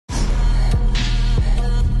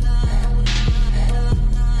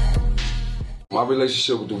My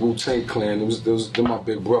relationship with the Wu Tang Clan, they're my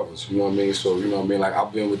big brothers, you know what I mean? So, you know what I mean? Like,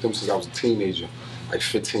 I've been with them since I was a teenager, like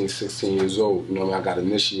 15, 16 years old, you know what I mean? I got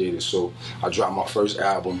initiated, so I dropped my first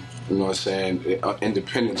album, you know what I'm saying,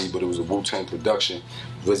 independently, but it was a Wu Tang production,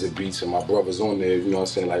 Visit Beats, and my brother's on there, you know what I'm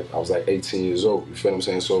saying? Like, I was like 18 years old, you feel what I'm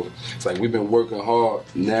saying? So, it's like we've been working hard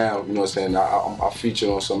now, you know what I'm saying? I featured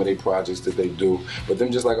on some of their projects that they do, but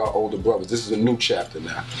them just like our older brothers. This is a new chapter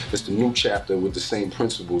now. It's the new chapter with the same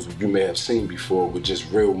principles you may have seen before, with just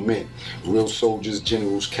real men, real soldiers,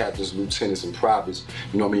 generals, captains, lieutenants, and privates,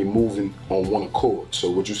 you know what I mean, moving on one accord.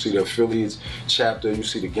 So what you see the affiliates chapter, you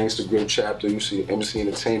see the Gangsta Grill chapter, you see the MC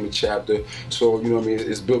Entertainment chapter. So, you know what I mean,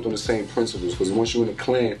 it's built on the same principles, because once you're in a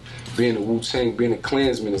clan, being a Wu-Tang, being a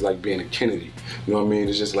Klansman is like being a Kennedy. You know what I mean?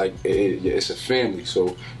 It's just like, it's a family.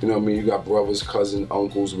 So, you know what I mean, you got brothers, cousins,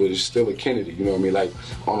 uncles, but it's still a Kennedy. You know what I mean? Like,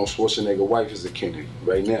 Arnold Schwarzenegger's wife is a Kennedy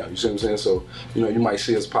right now. You see what I'm saying? So, you know, you might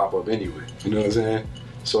see us pop up anyway. You know what I'm saying?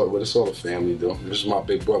 So, but it's all a family, though. This is my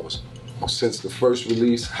big brothers. Since the first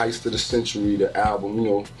release, Heist of the Century, the album, you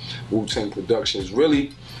know, Wu-Tang Productions,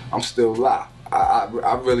 really, I'm still live.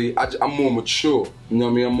 I'm more mature, you know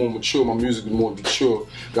what I mean? I'm more mature, my music is more mature.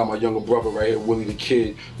 Got my younger brother right here, Willie the Kid,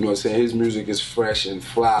 you know what I'm saying? His music is fresh and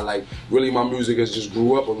fly. Like, really my music has just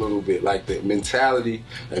grew up a little bit. Like, the mentality,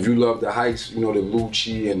 if you love the Heist, you know, the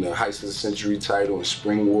Lucci and the Heist of the Century title and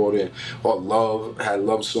Spring Water and or Love, had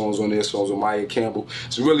love songs on there, songs with Maya Campbell.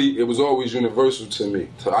 So really, it was always universal to me.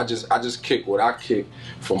 So I just kick what I kick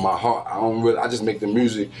from my heart. I just make the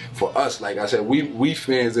music for us. Like I said, we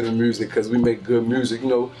fans of the music because we make good music. You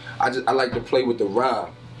know, I like to play with the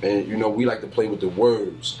rhyme, and you know, we like to play with the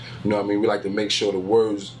words. You know what I mean? We like to make sure the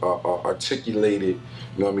words are articulated,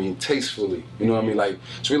 you know what I mean, tastefully. You know what I mean? Like,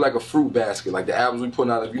 so we like a fruit basket. Like the albums we put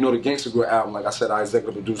out, you know, the Gangsta Grill album, like I said, I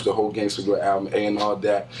executive produced the whole Gangsta Grill album, A&R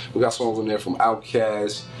that. We got songs on there from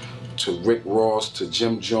Outkast to Rick Ross, to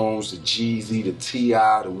Jim Jones, to G-Eazy, to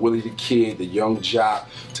T.I., to Willie the Kid, the Young Jock,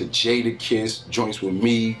 to Jadakiss, joints with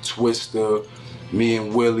me, Twister, me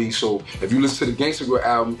and Willie. So if you listen to the Gangsta Grill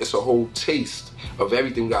album, it's a whole taste of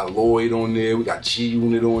everything. We got Lloyd on there, we got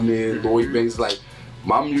G-Unit on there, Lloyd Banks. Like,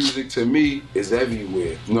 my music to me is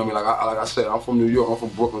everywhere. You know what I mean? Like I said, I'm from New York, I'm from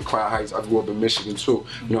Brooklyn, Crown Heights. I grew up in Michigan too.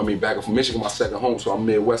 You know what I mean? Back from Michigan, my second home, so I'm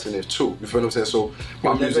Midwestern there too. You feel what I'm saying? So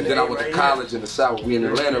my music, then I went to college in the South. We in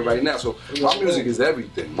Atlanta right now, so my music is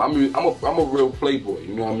everything. My music, I'm a real playboy.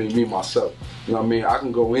 You know what I mean? Me myself. You know what I mean? I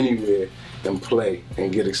can go anywhere and play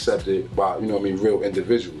and get accepted by, you know what I mean, real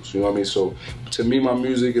individuals. You know what I mean? So to me, my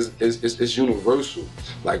music is universal.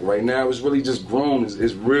 Like right now, it's really just grown.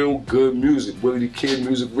 It's real good music. Willie the Kid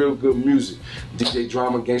music, real good music. DJ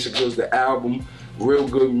Drama, Gangsta Grills, the album, real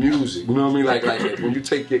good music. You know what I mean? Like when you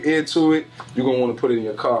take your ear to it, you're gonna want to put it in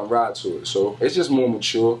your car and ride to it. So it's just more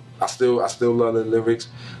mature. I still love the lyrics.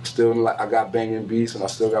 I got banging beats and I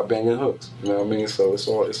still got banging hooks. You know what I mean? So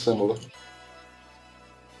it's similar.